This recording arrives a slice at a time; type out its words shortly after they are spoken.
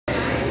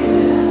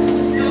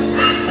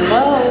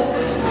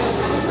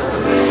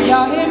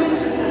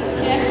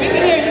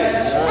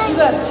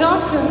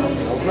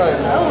Right.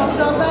 I want to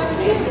talk back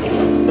to you.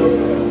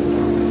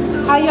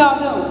 How y'all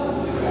doing?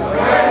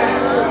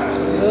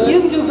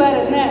 You can do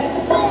better than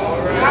that.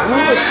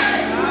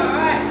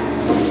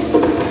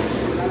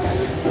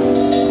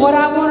 What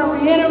I want to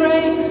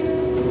reiterate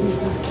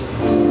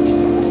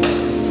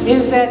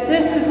is that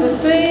this is the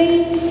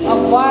theme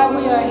of why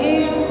we are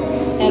here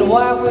and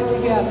why we're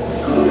together.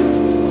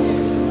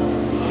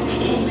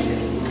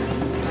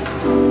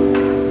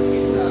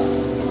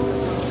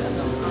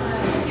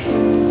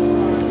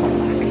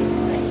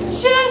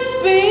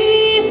 Just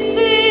be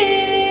still.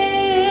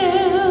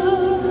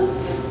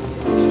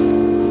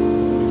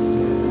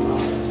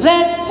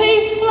 Let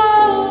peace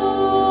flow.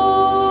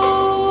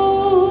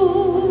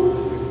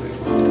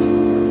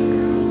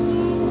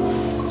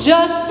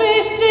 Just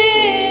be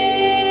still.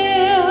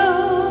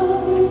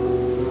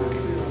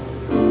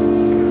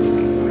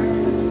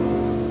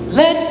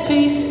 Let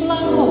peace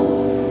flow.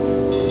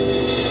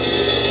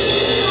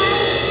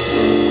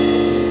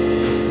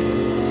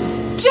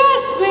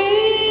 Just be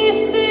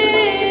still.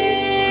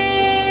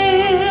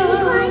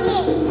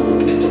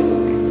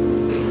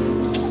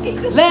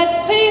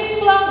 Let peace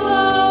flow.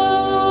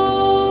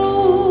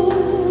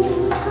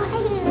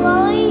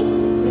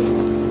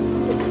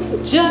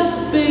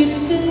 Just be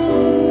still.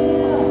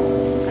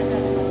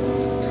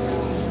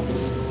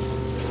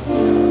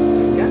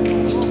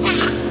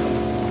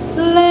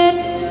 Let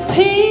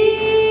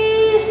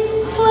peace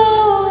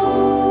flow.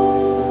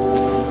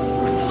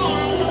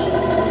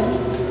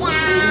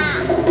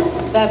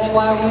 That's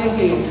why we're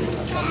here.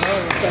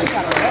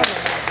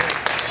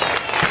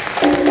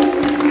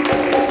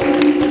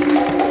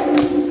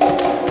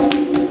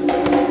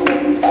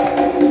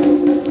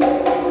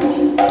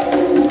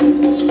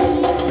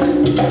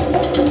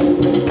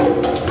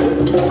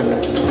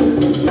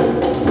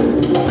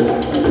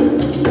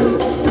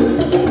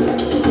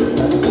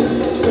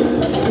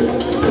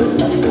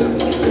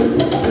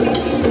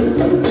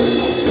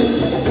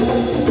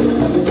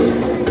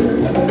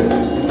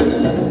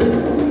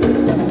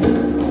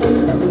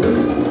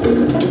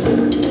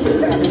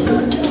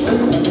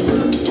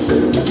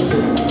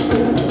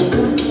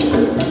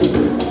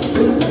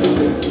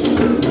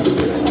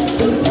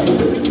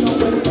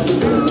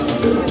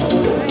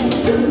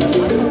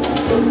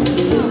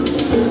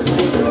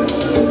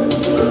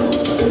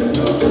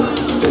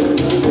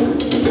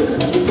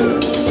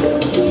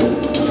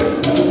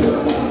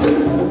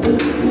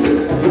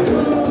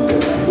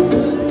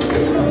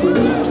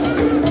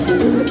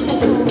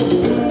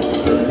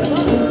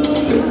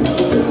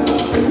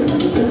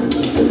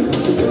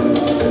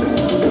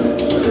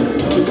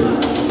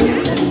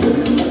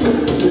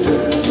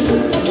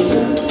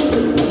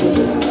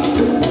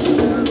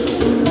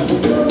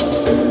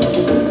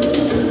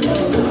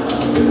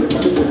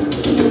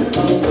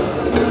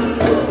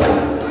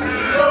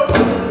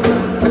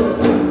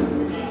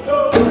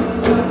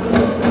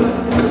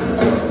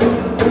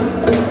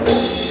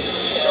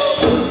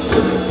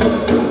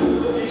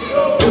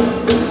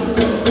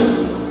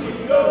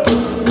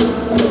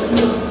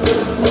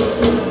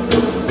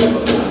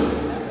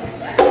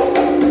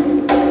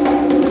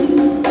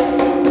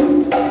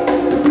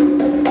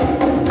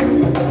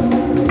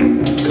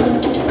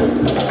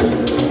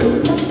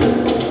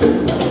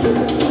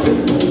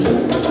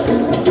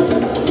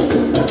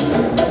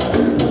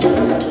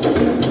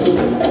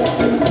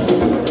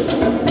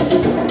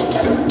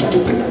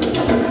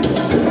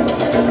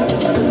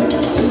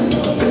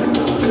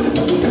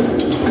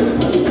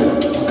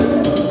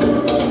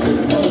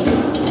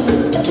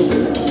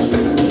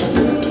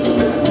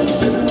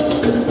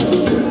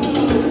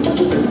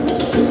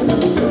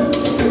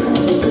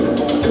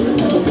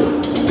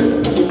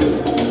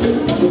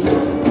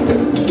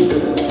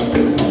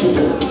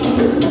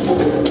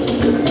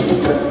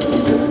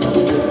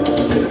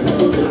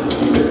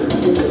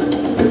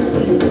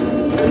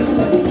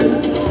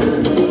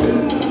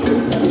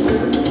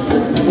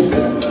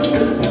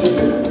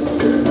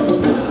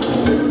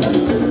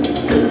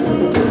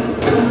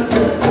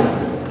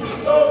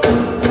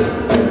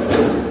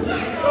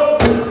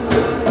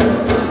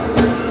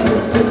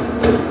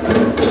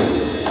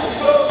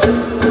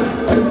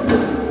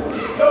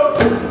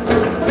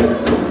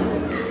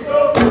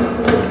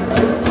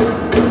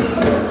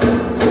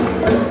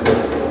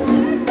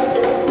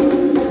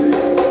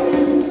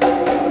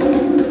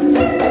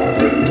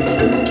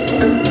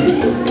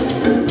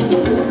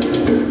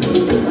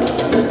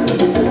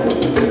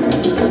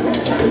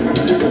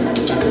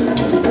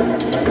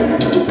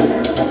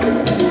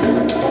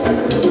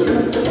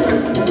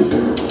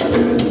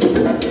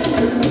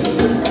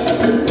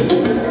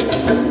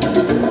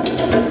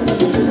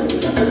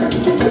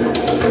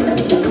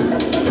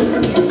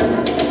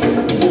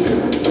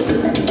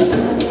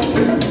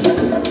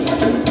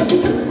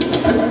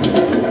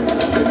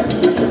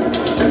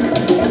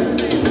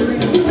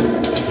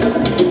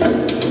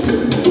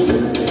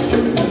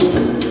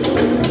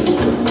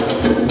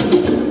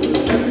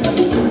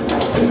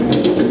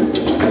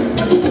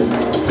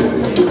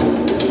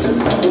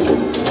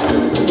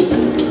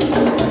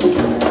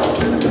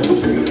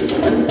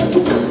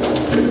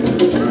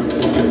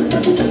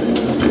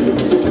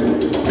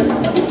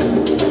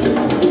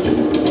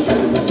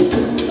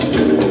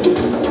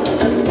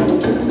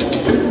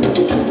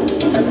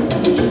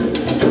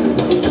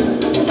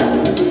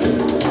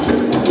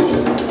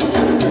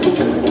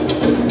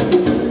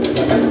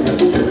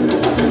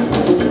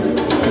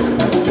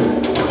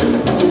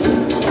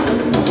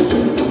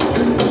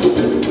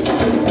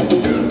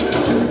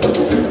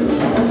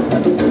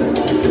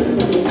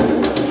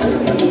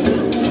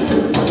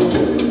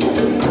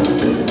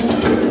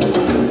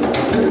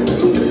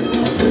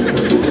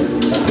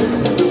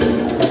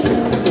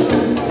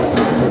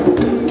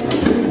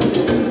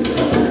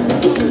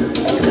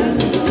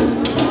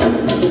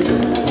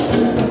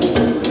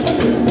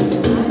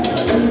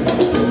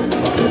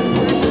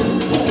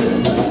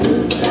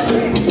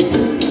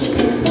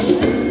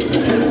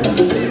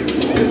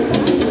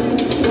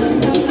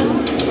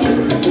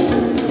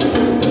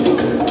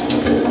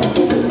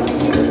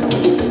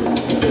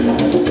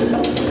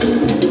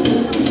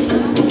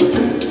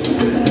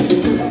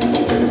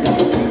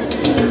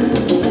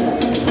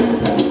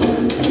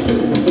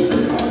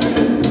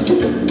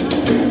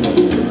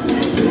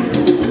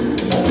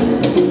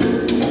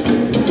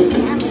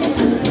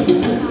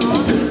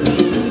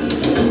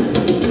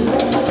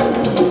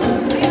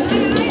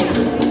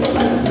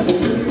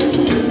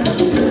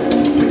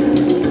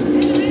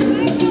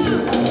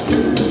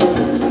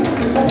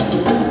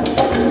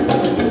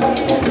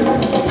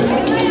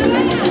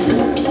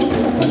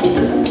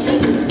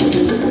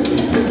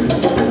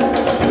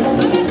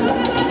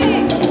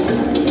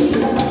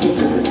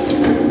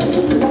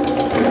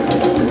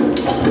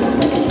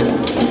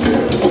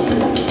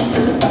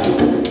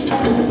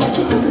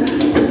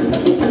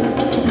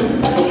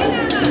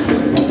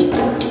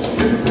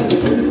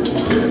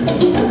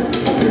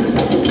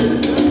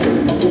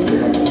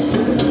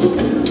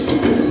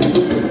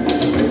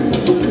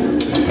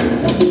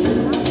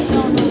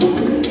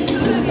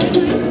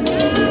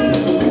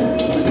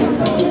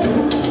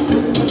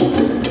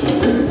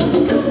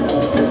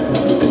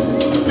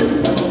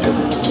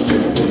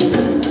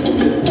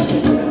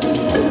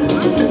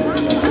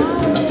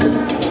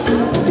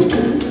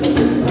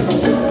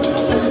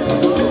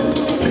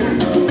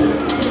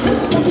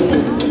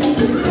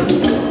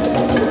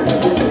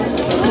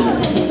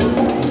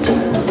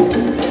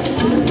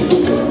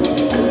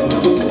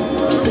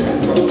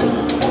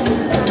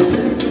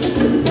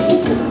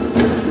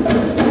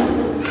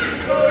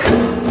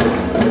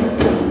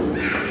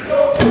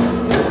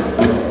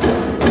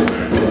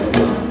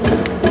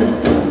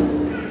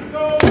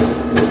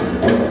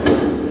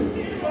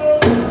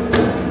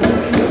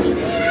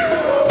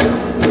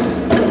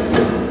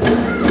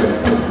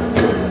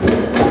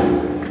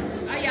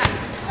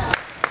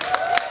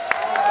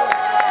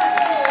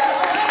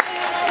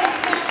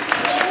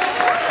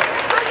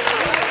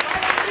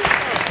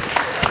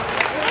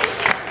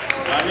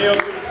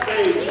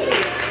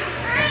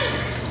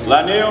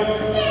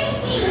 Lanil.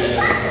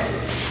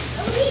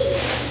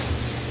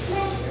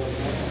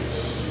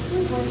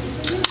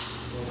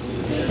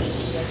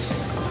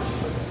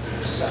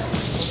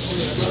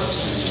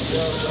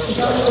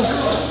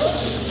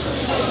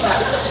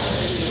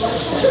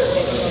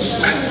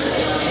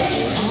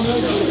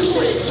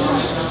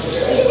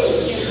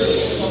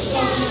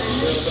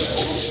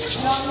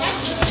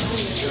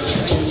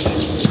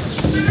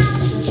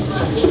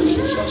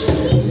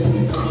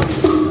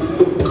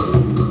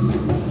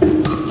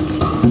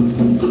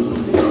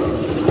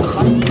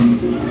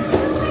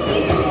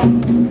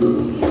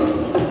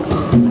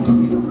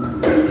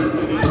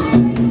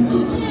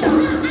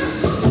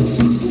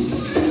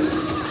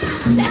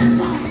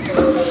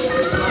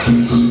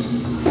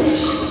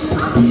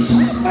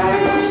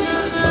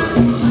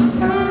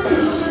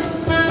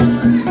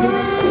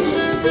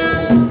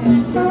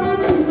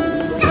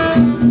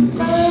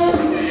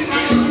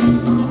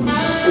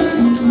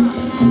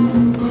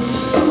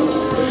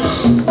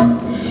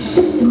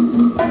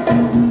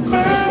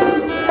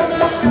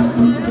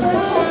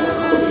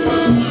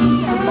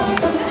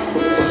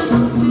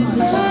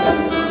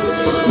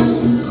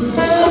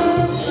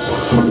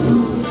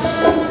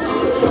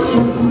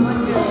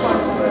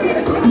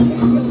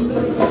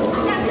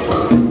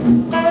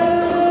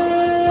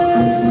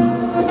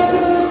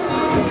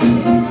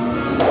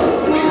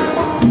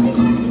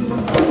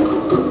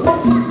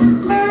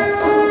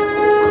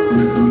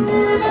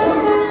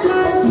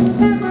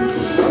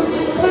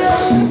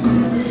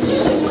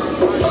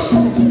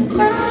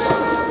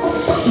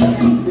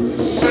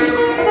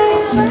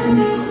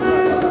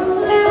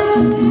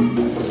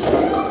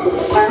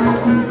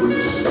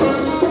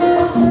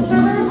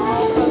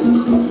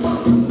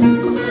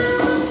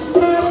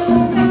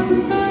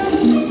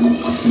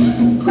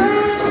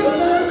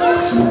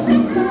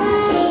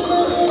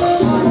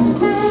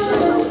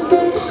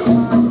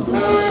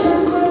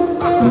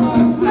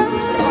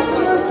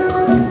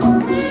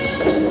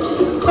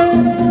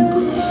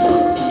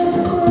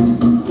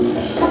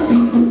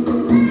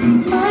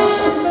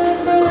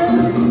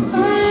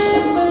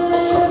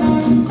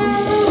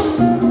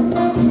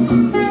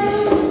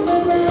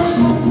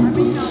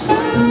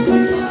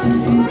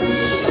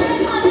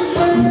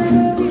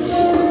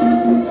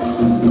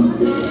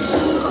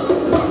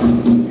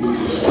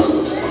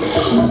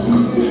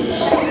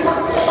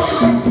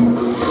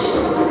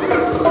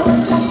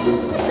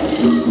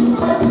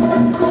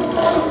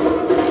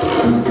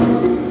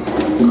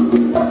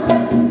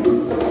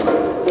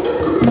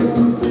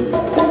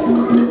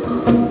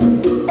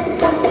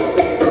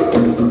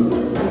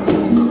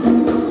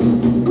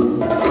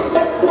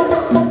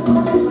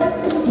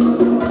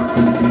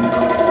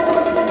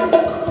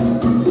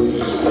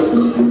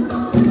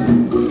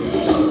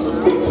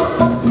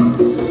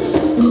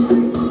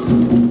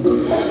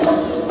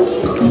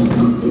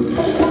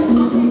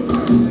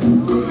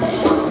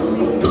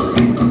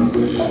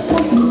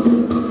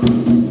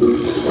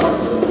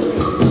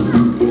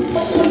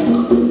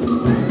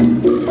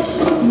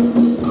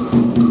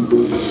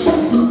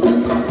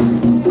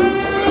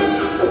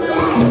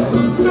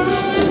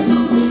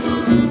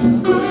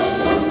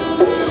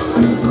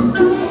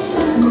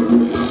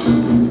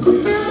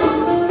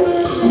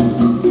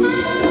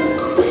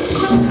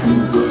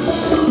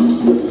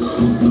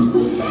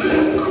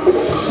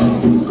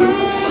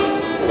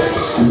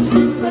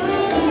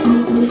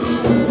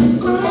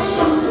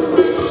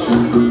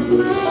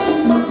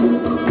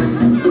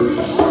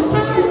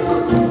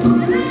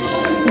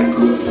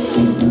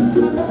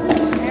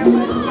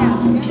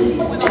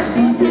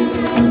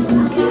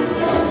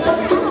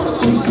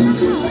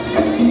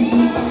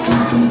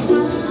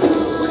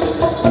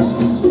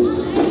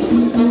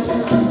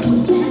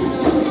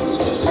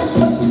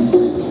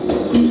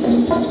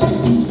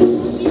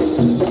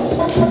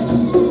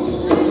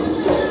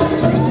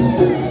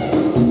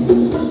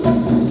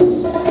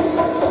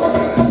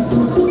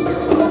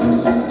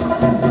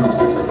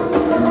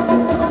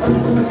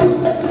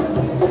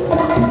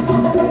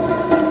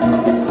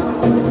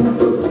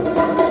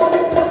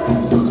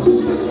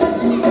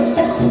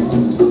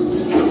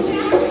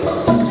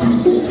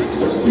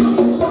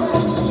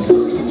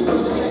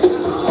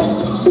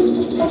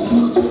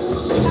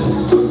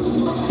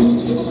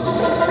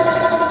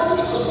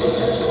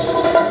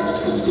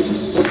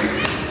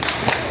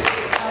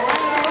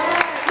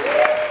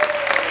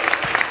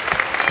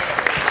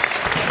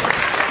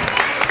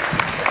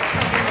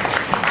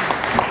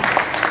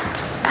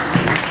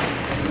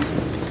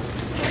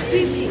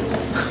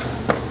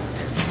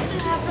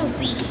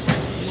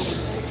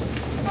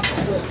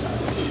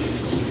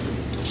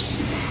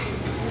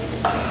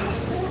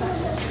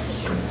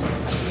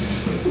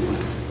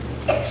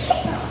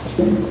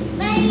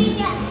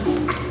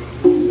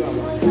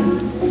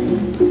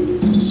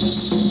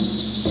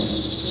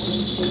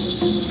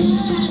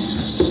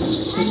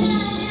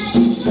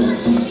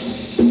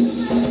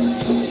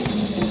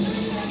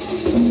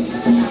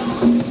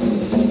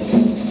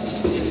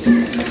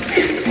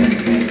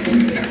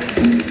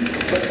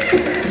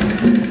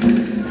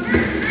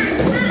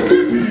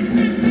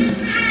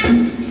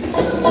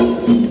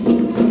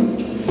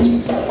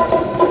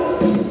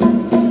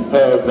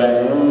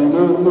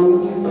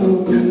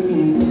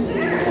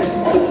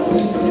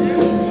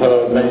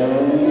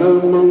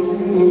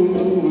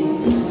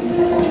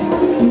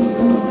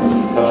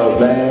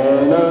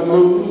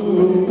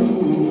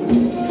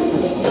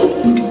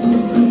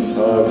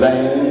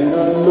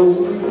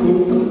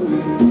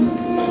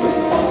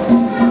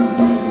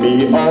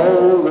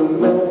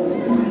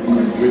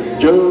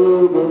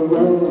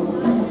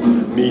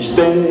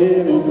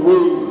 stand and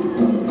wait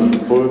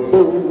for a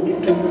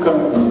boat to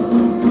come.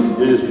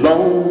 It's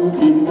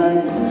lonely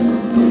night,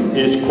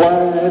 it's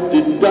quiet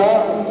and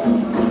dark.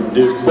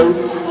 The boat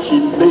she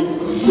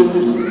makes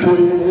since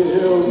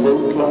 12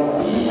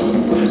 o'clock.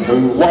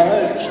 And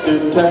watch the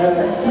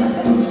tide,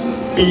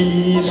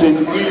 bees and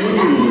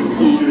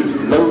eels,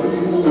 low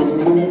the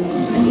moon,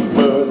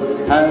 but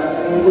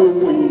high the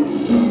wind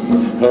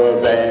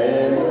of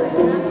animal,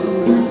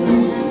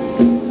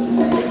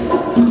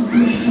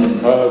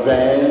 of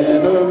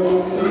animal,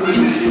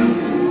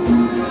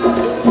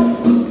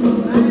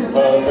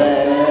 of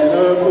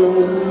animal,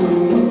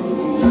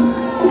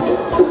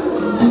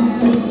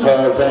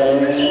 of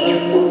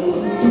animal.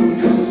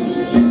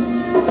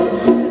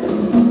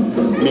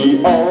 Me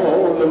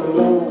all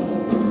alone,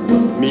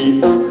 me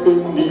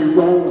openly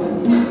wrong,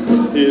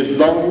 is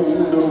long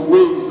the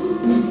way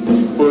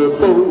for a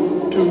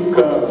boat to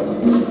come.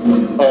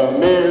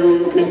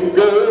 American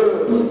girl,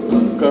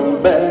 come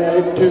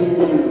back to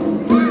me.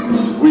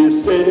 We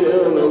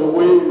sail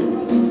away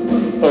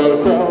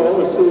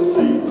across the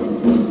sea.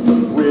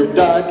 We're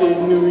dark in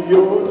New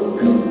York,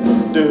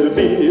 the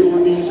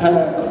buildings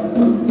high.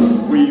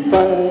 We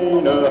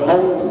find a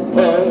home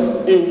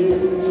up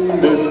in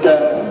the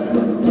sky.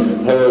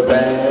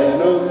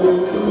 Havana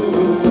moon,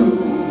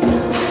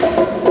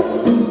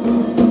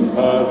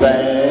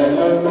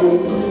 Havana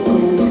moon,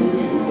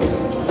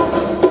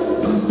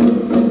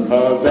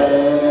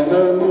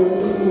 Havana moon,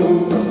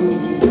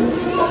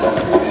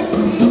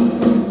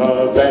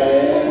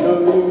 Havana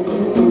moon.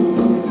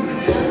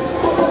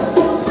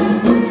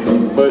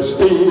 But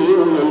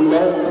still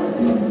alone,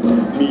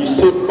 me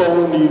sip on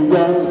the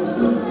rum,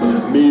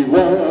 me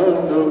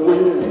wonder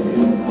when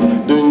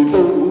the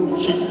boat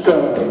she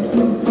comes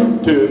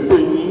to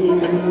bring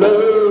me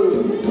love,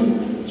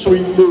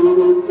 sweet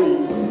little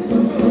thing.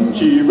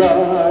 She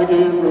rock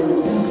and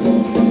roll,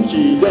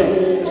 she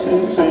dance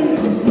and sing,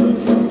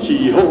 she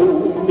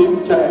hold me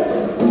tight,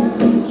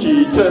 she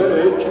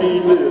touch me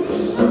lips,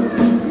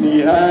 me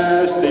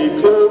eyes stay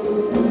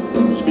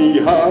closed, me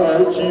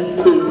heart she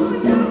flip,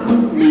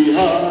 me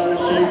heart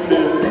she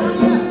flip,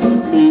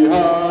 me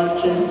heart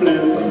she flip.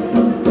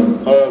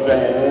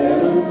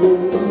 Havana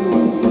moon,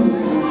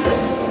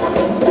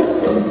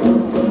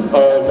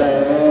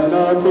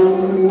 Havana moon,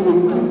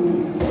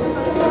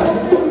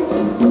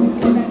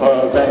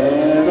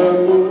 Havana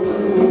moon,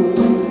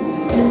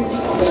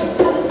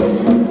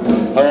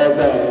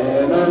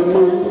 Havana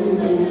moon.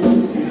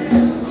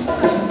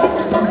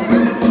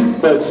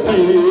 But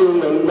still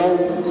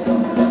alone,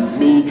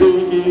 me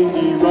drinking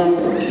the rum,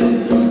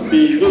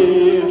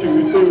 begin to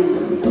think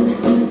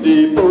the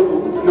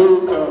boat no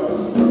come.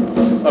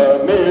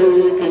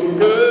 American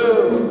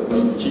girl,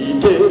 she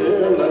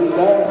tell a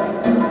lie,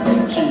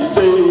 she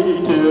say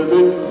to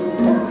them,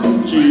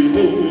 she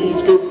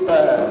means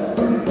goodbye.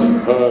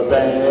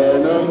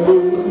 Havana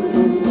moon,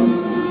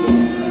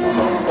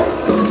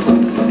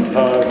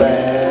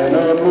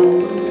 Havana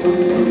moon,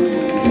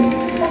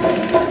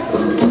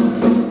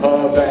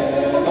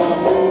 Havana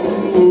moon,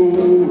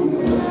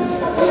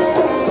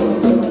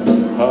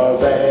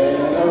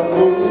 Havana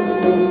moon.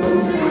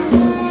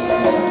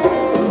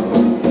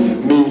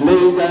 Me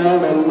lay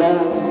down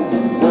alone,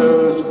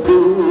 was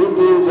good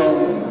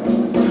around,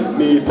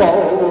 me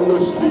fall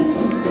asleep,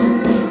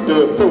 the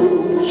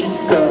boat she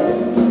come.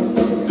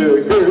 The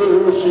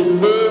girl she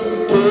loved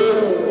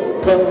till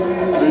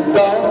come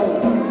down.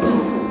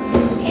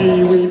 She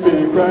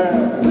weeping,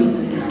 crying,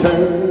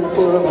 return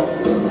for home.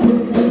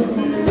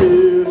 The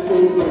ears so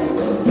low,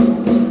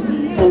 the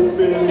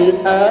open the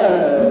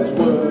eyes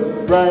was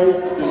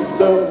bright and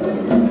sun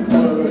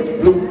was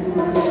blue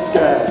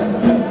sky.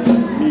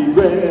 Me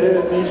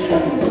red, me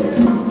shoes,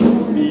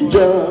 me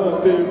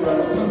jumping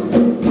round,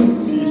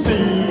 me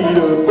see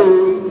the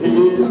boat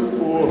head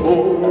for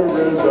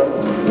horizon.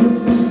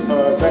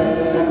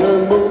 Havana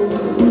moon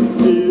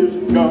is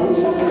gone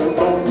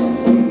along,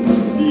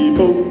 the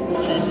boat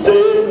she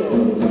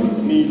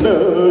sailed, me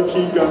love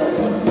she gone,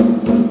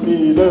 me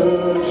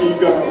love she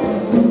gone,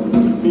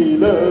 me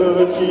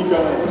love she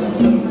gone,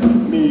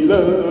 me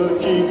love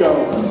she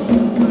gone.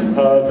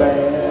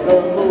 Havana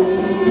moon.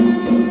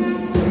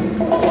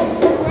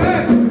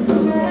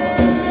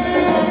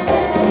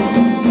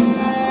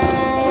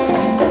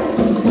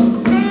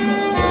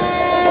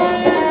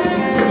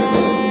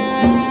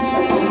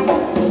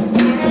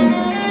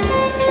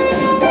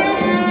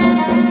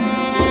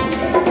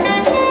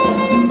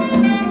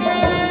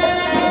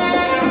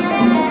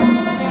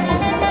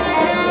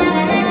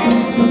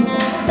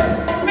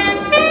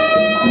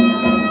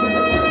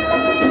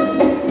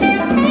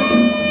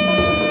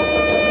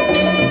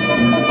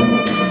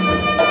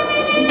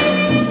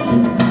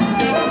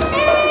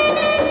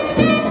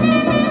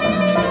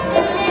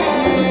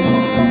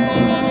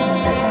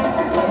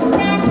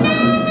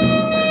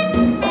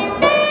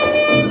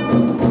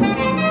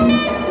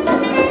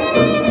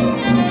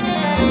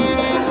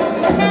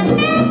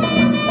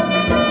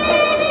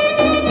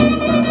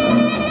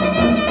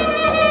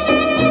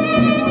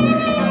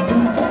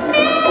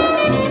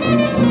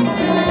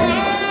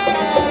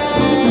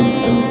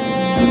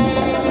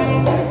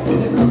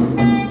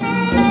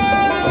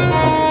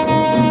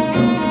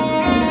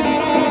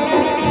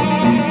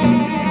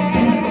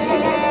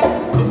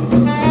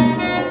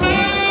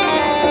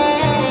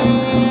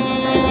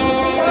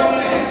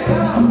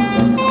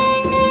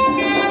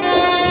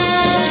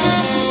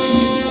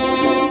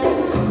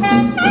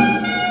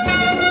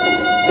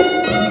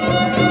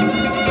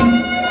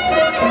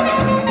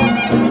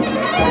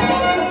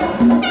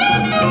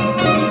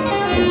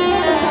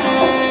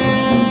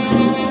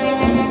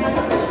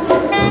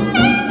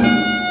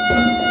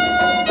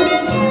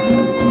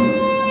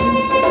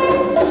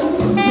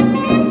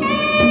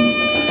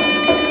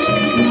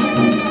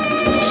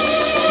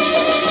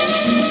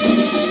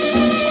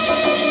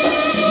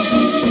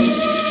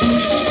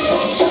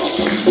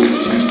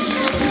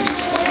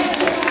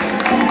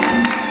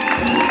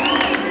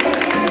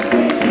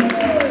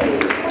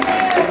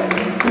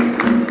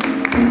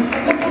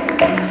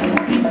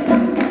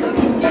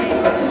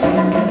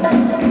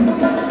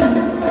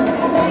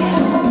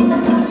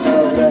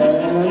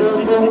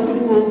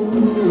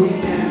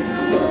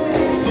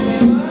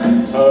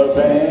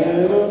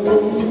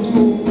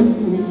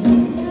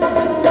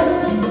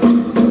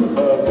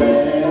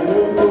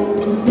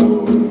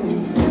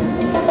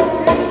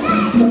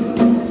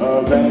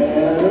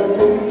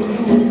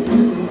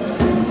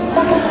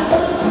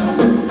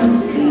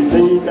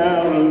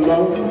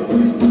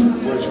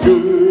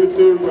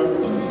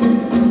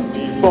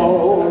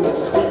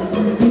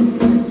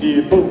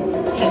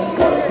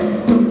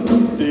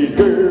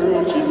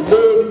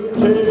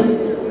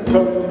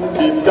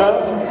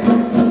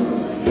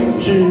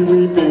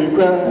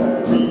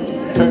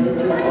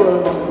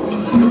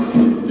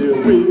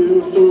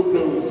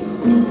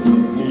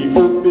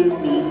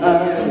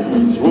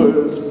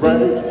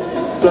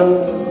 sun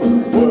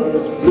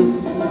was blue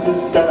the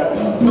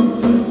skies.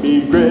 Me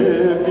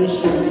grab me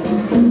shoes,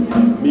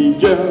 me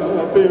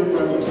jump and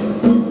run,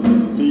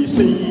 me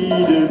see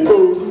the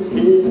boat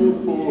head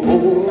for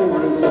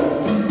Oregon.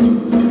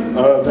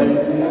 Then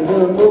the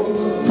boat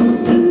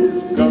is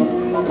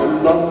come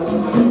along.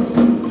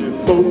 The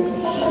boat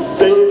she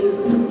said,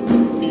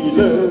 me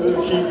love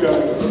she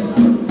got,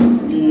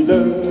 me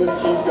love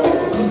she got,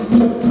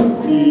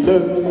 me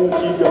love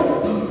she got,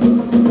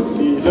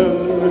 me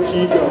love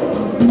she got.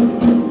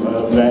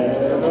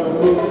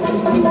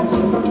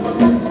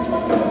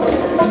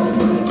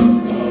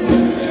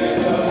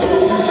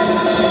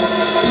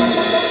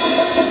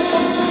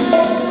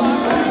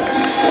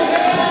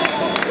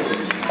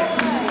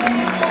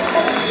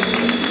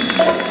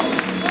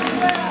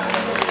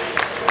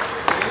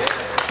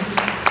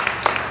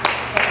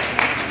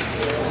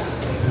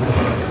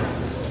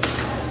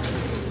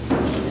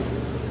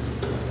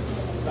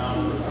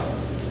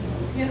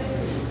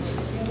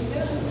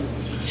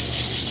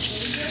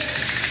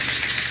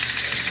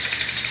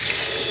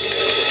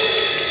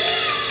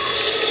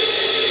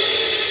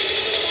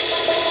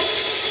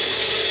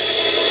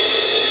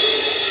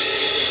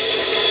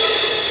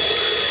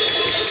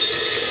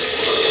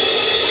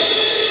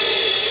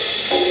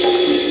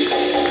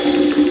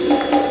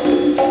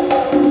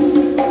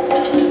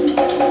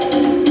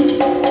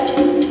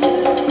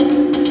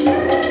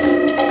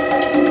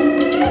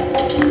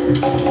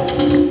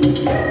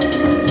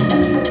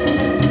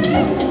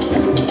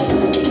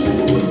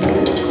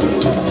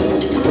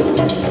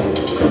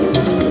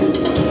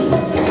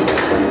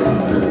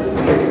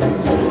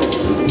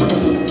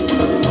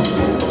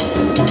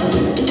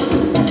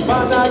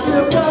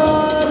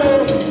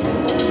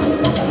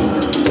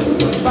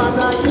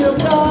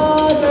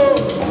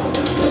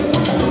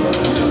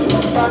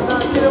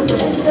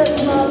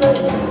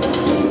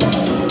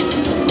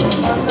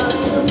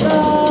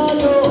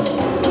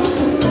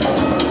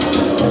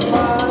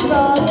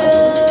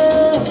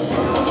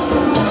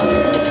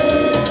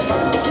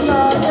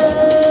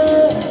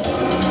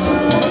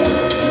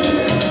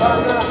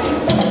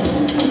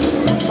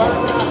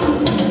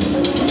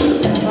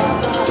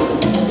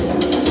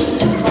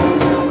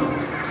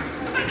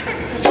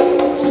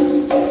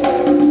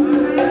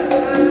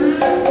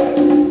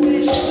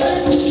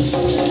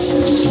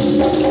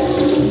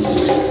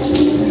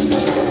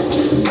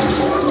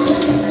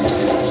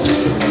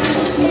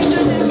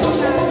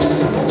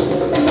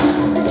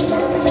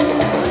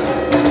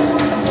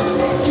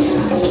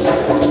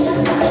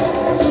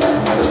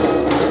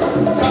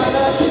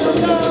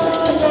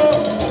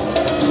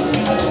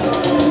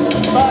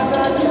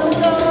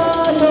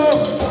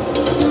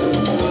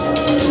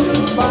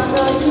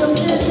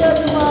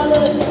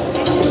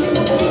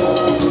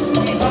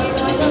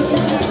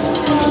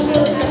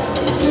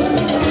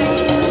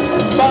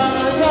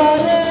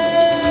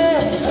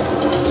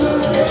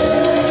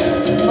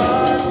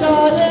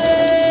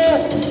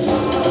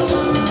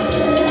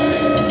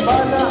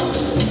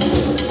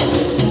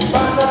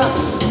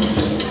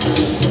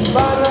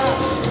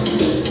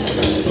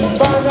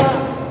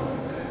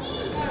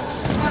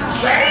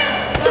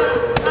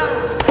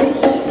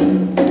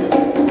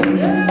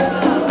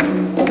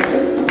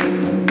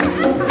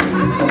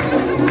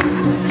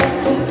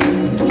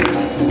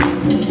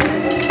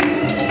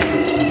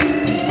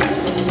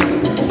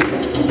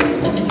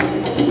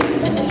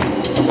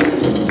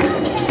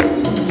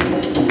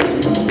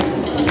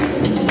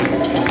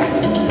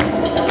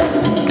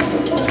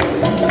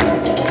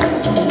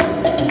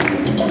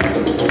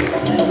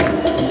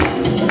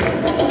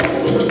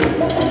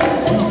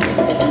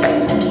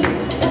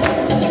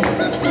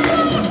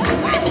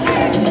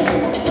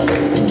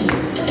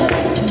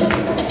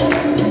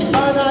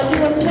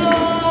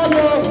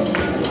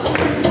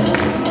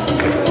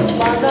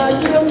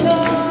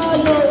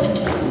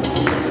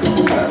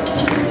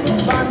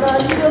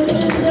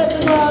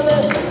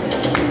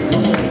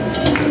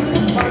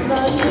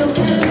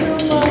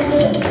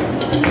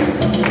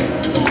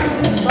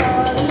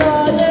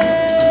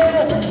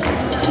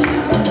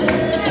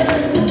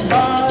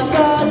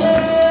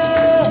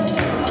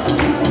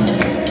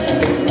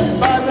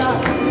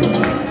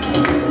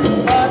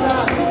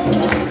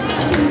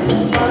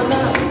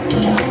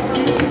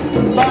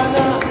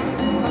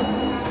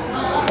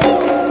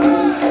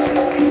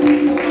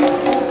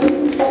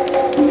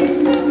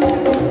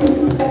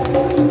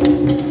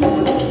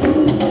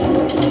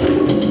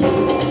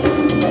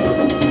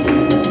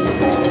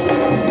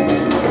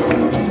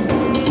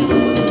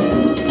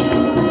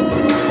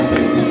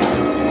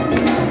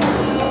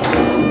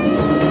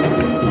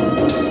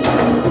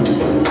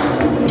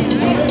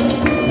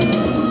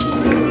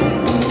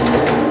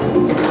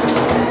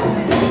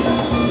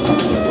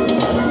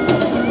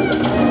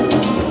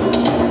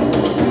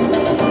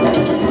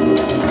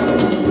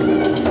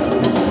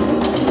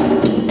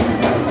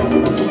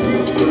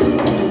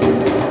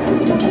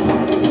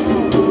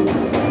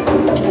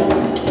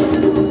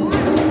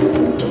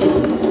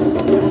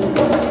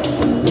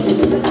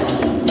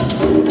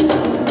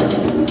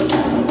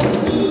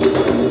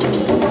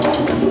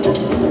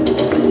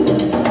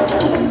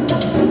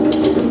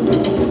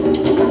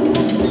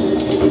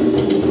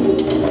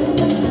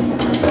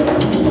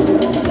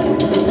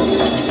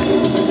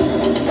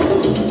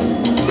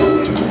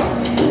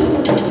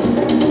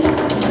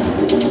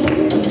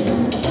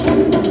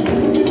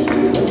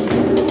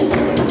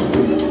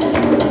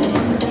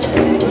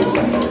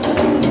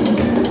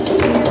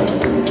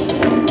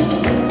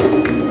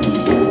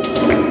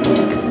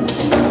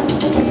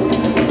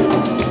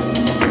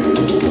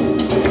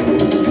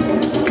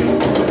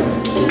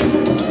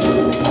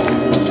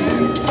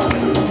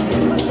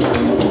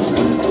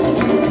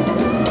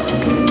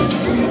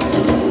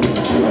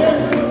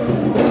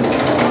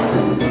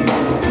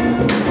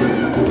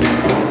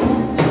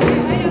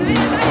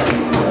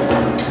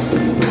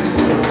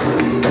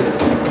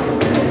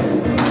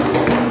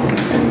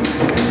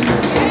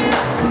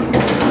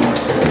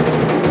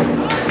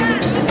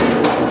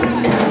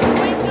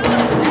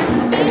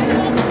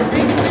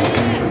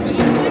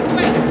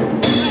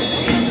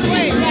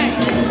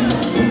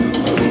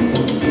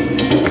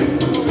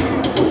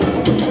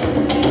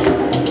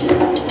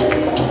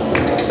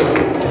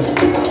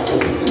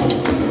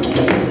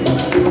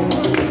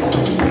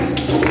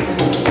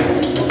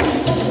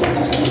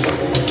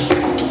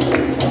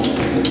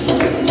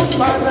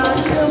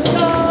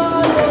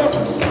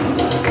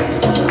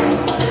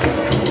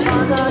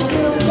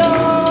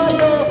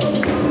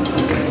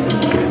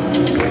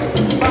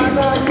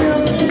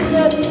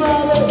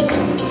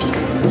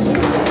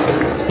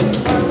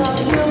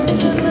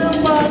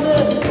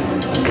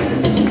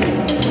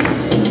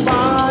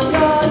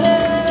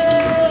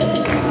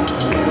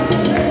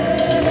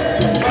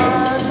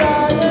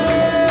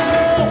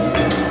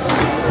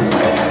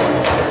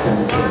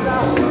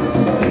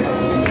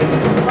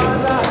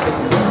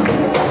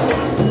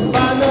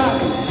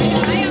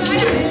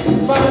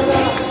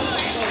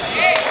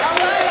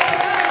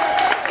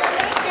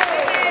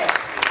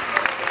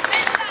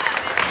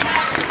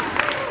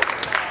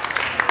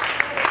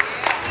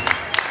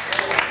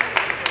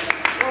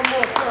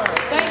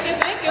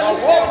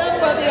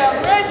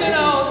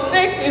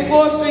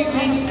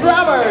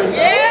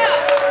 DigglerFilms.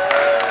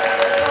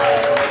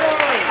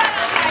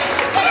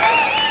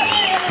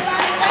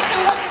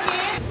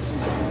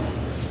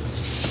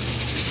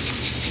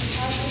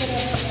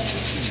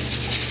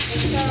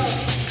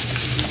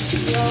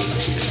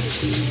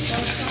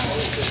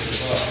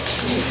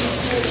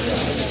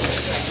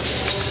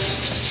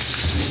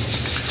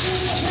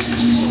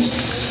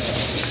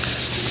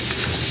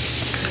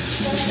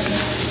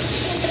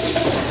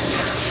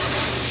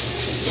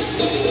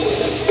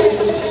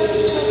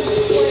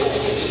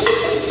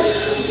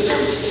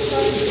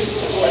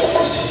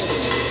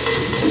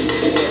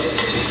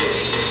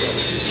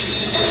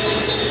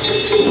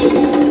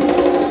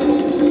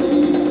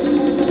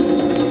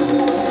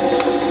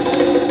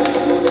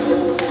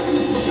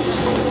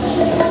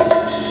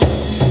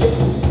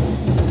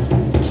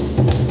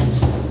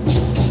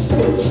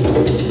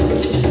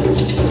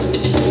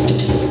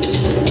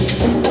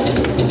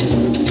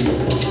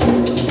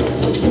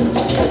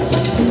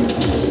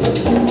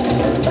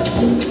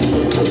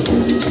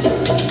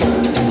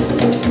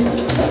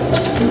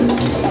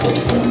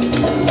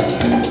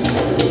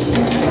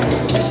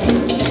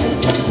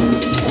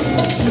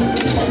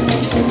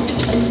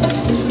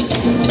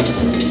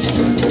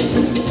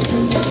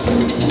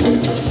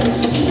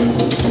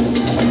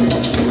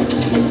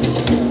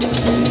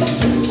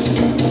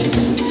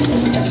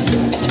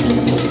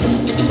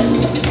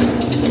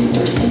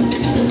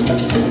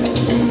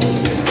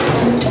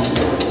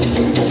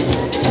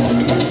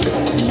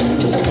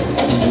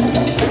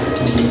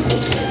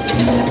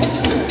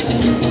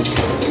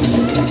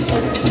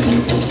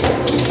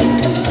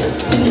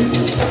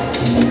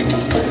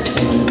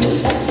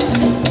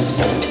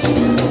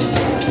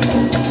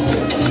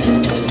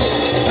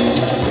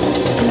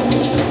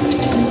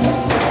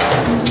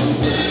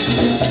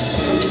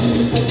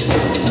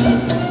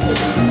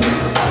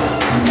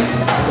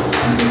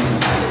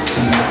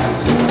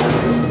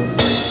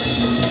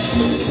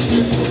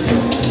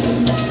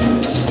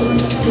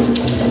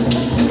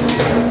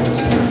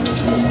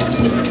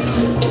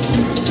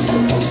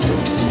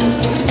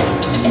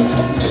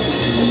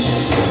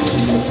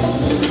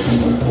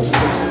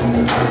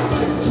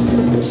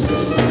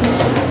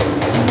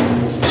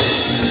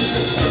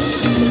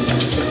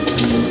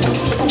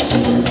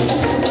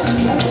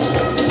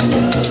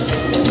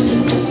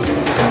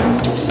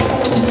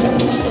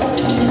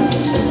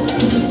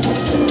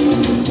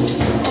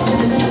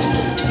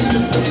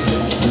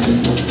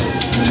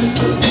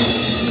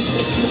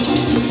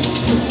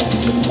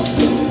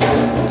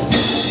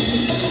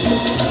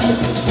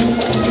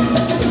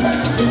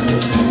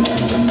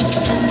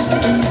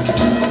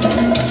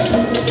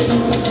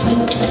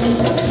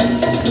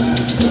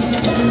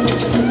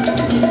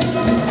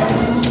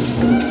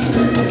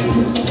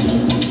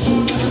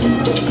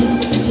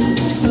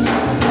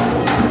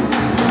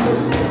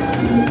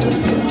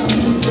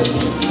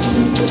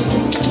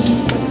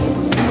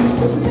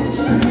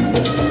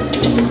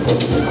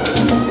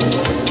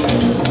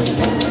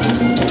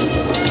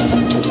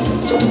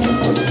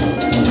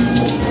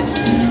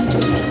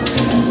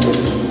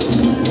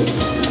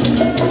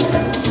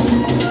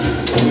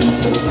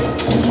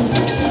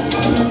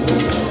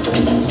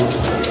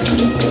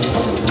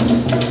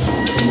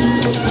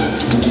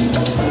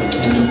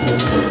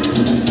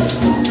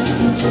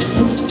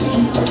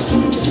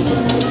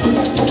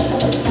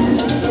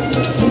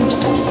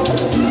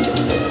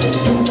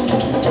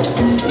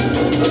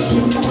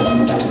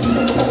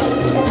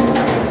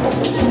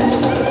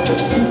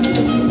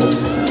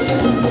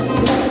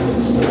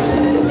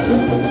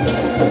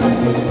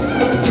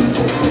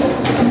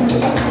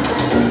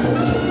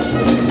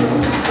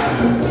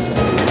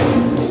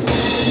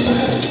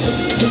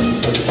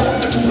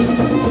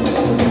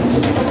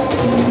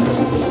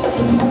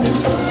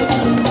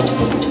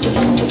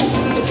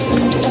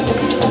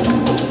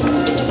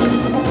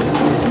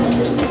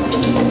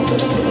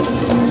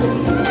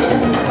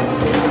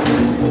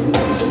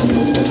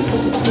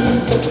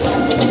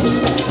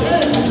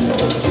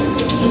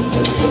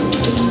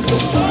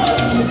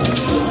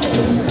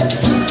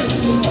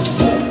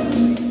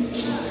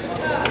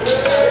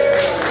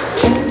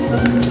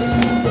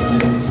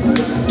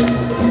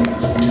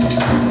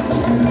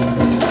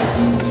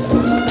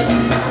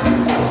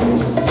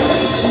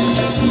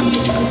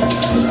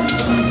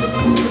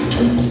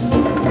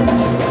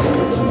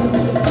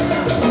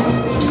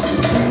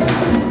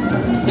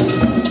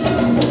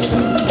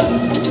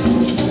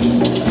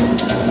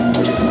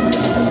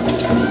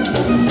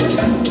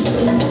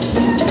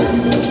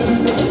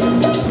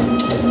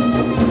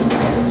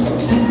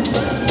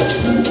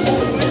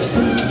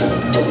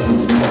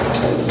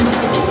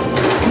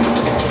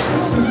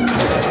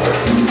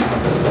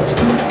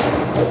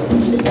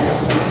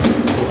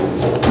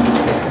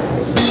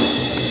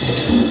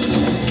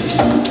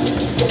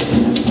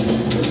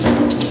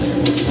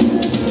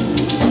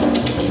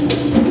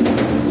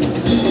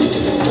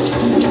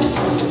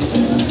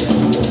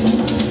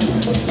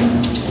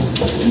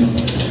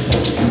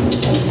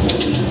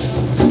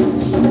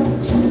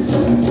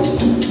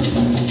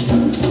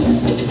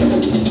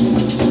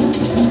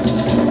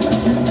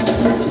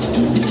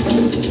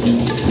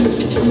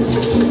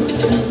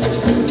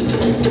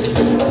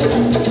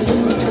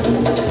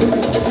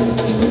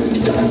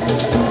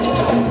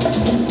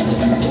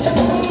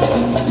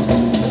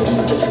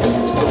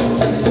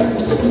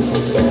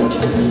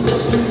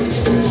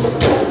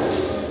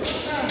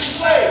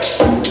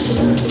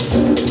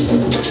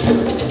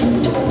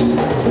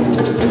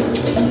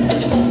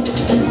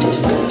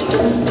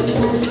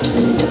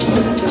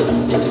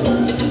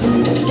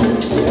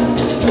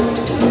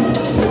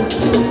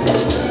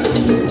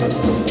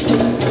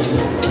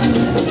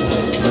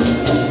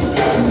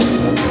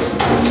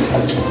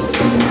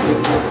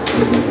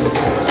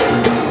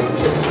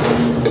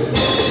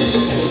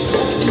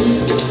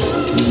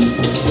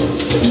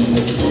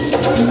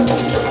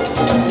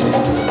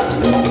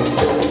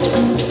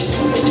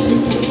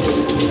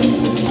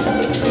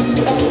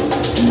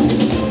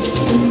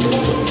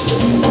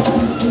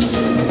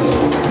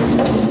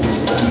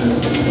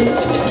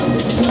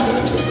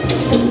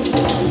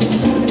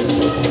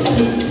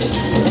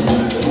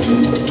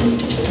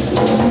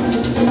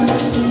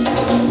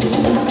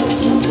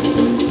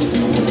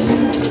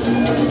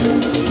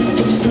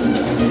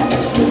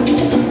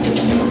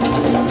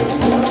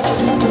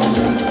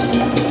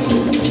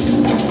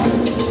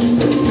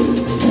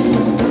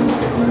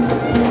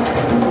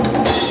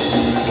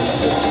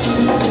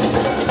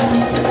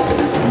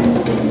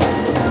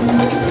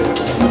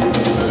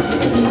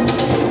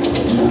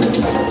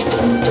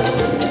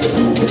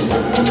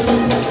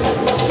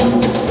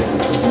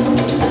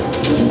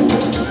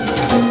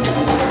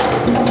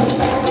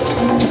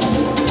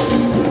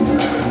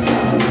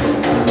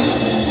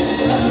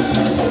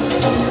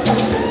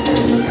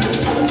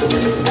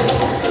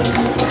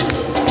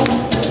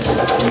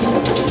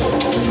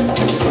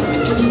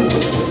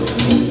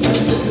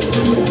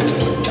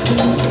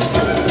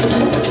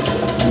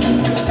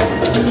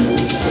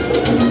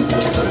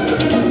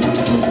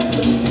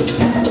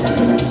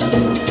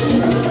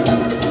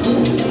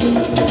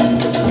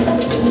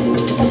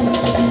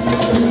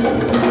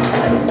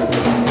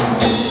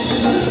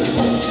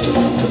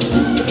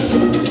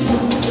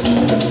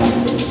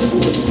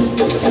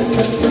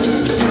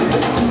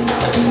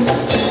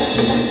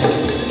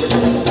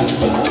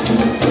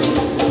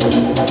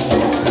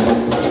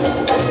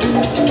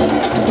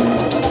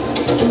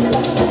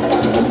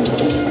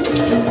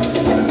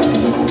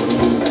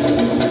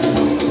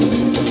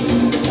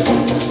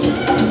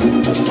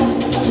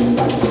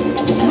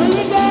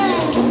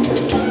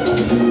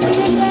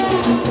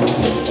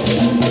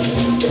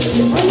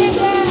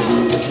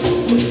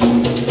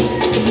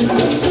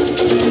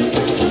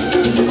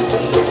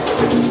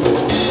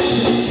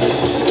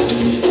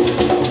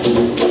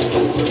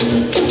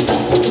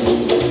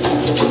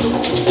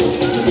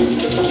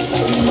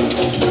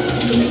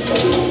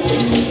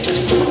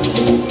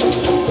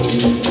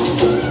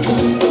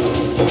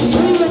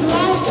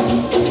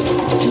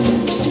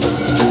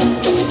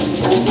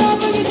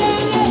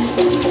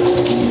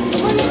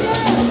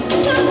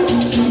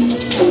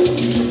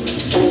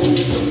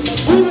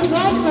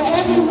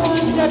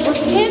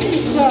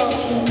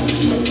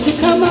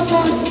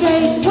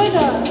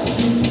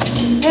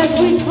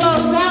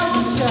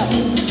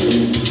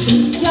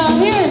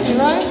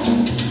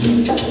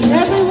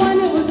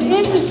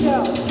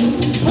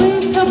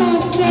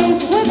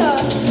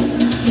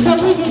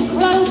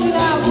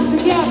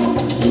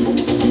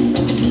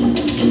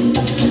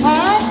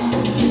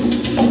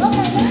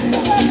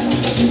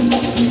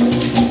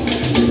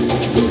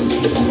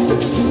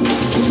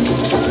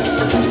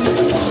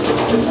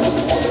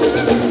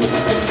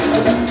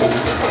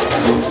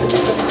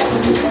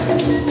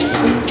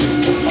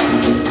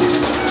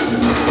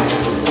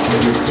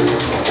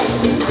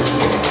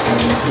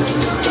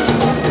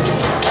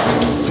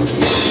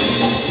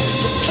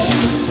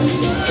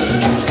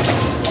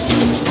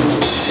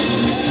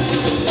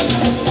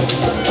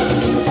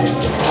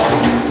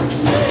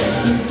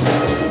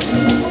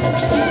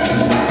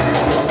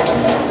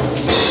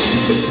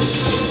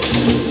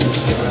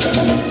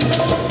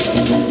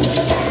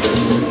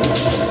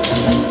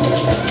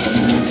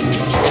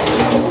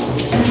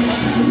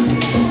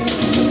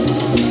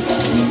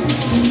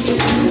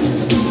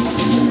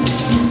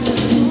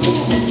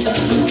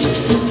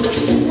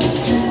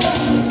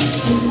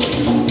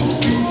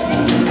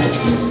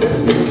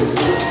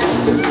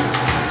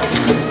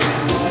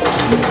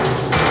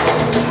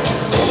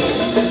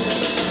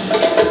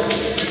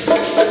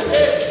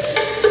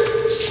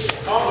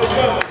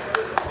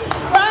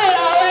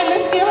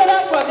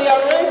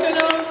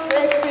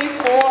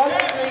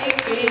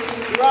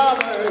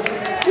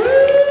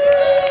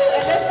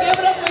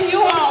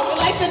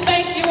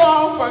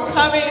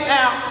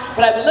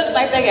 But it looks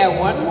like they got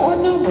one more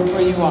number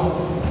for you all.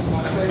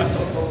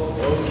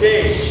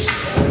 Okay.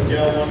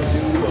 Y'all want to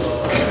do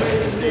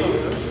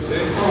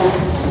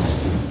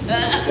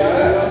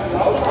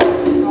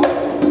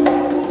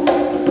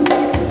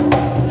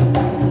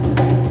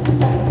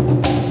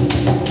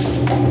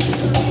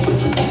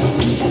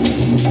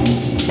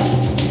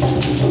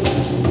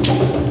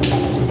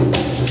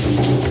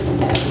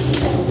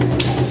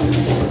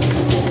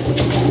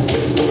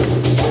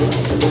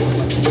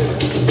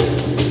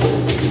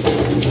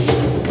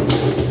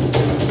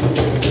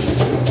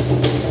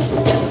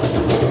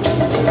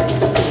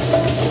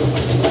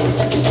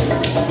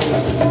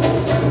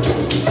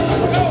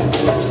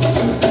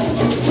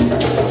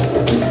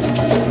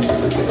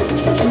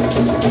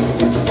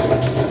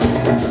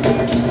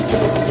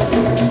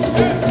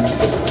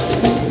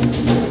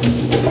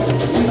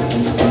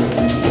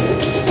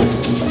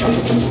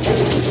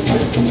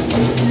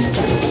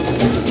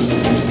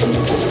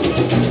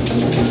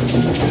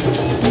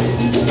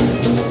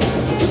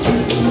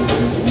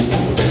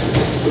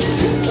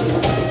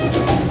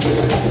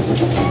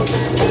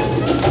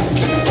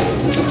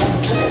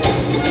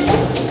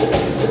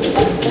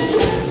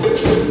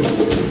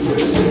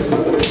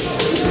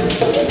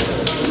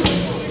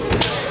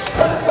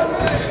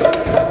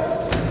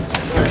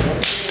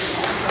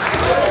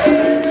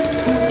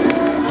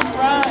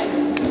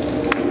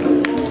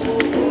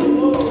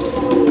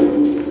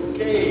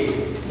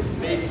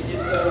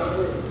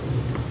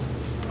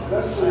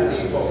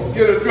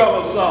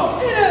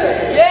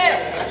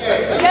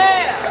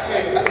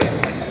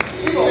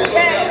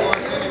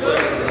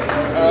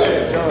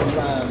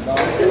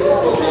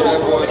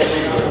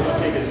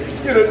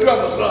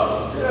drummer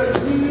song.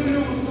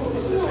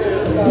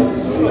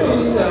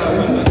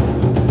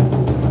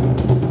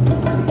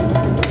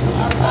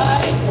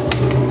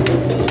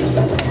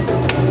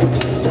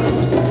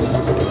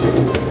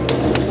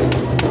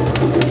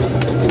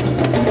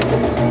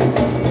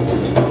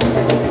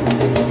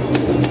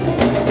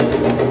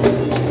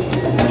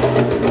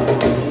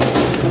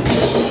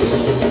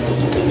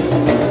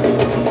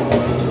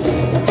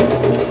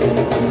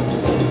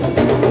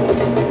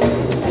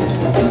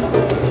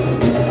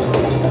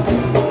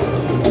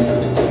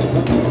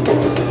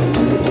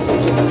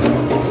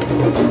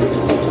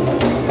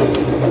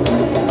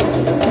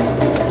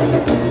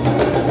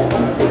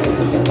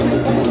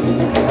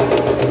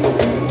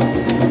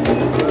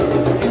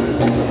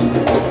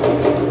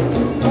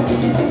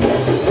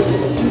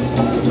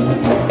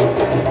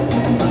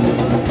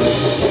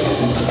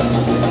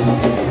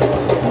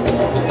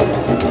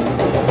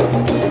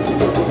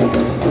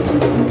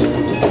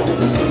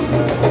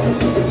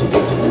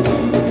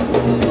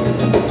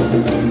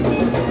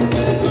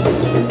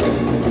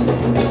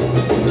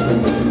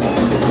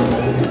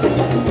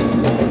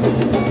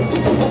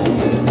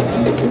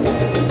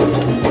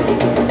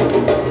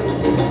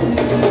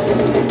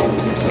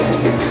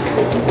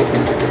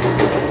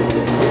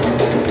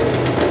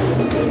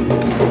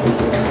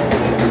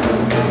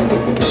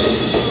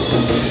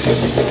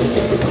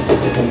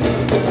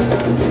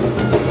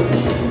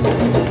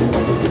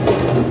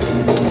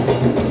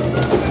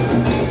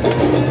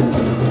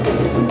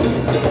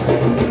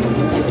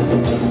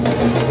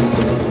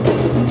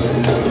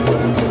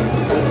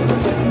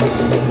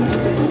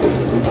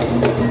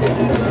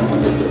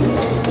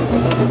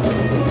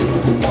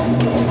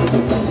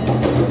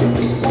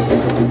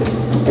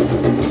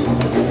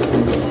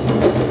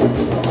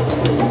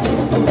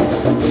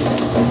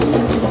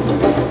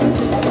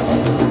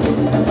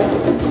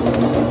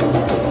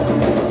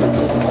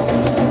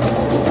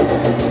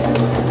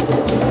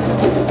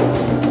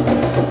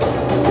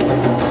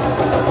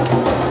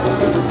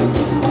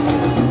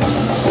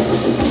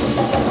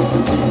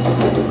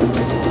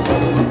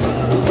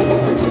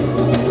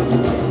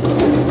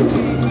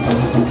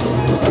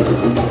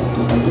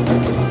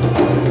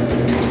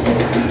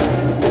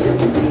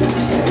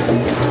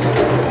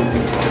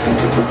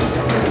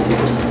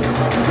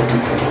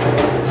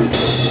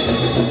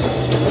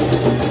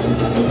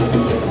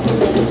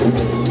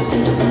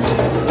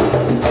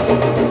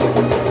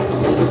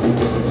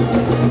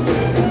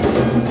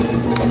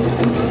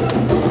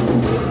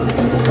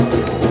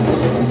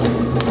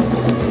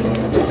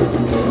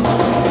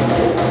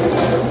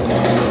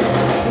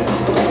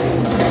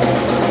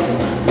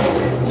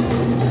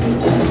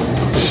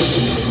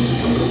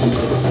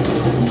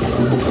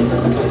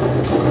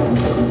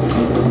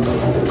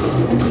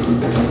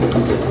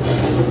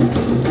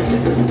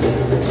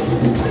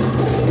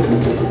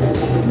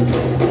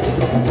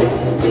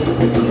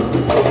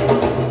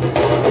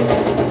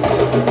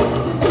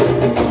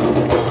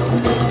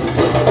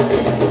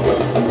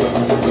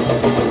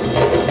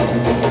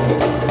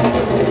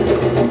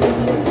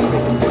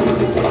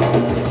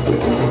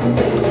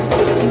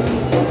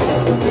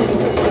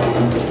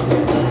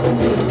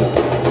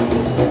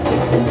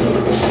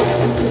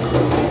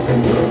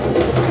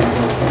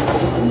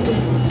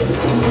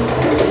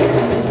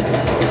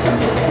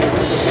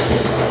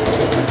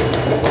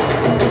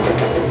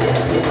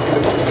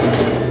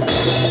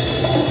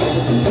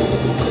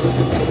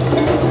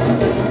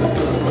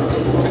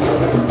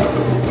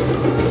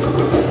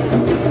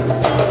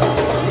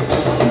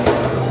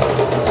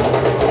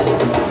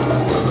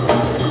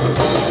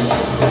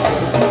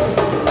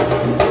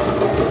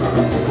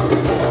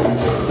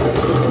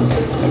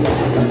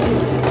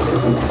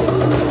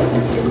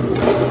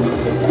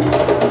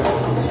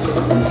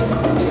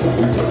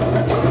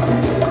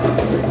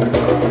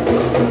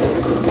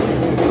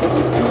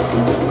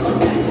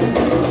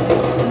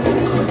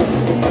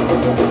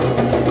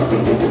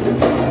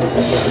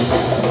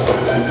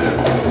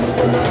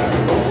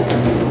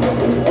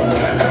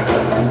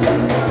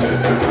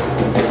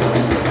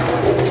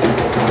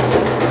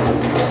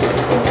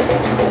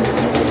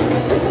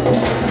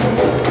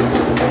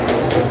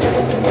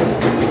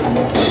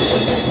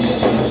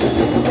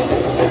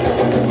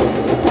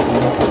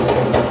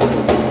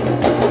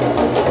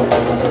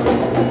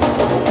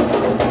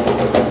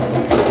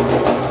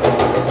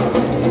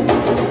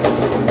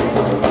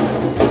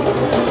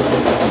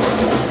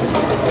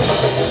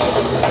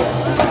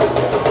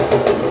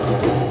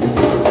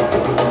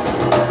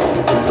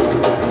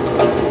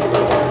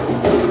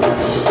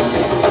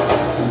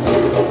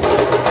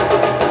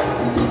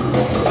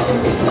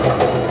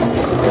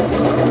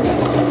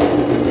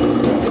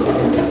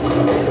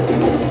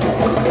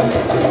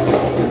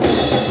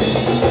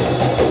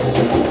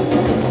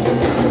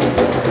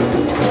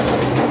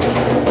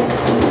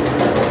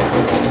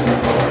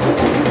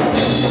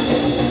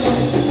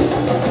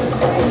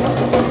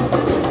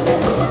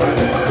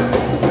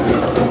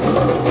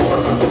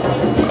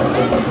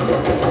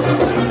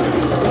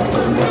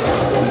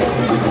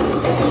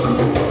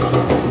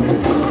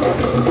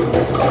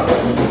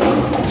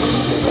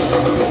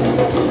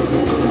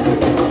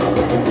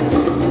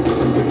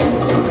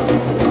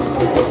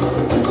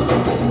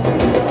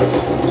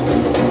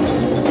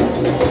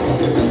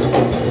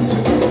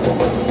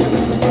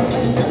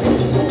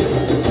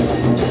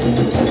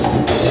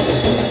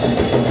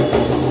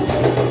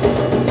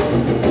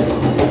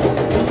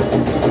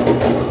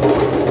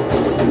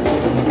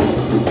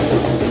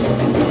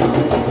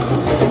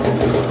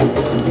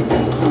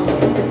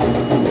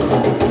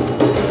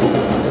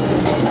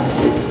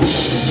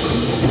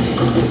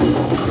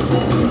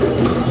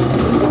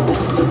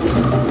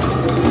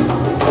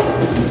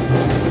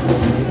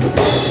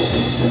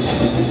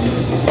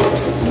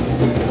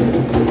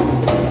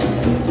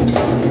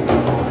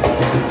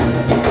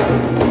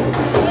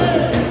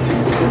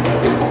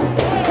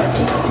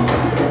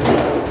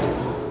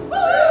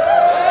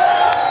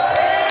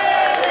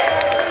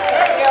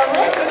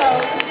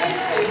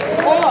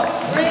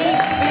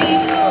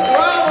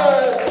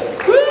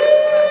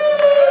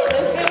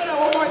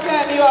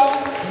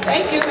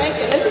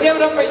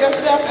 it up for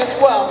yourself as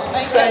well.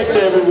 Thanks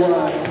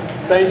everyone.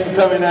 Thanks for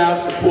coming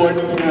out, supporting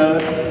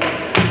us.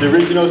 The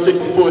original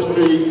 64th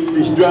Street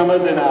Beach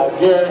Drummers and our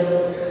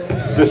guests.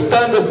 The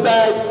Thunder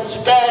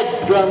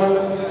Sky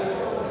Drummers.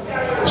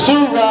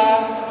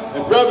 Surah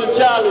and Brother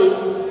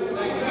Charlie.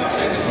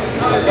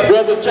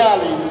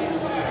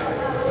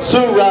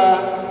 Surah,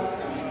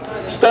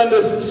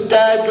 Thunder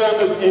Sky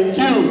Drummers, and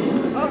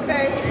you.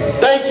 Okay.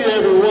 Thank you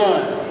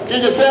everyone.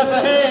 Give yourself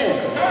a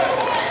hand.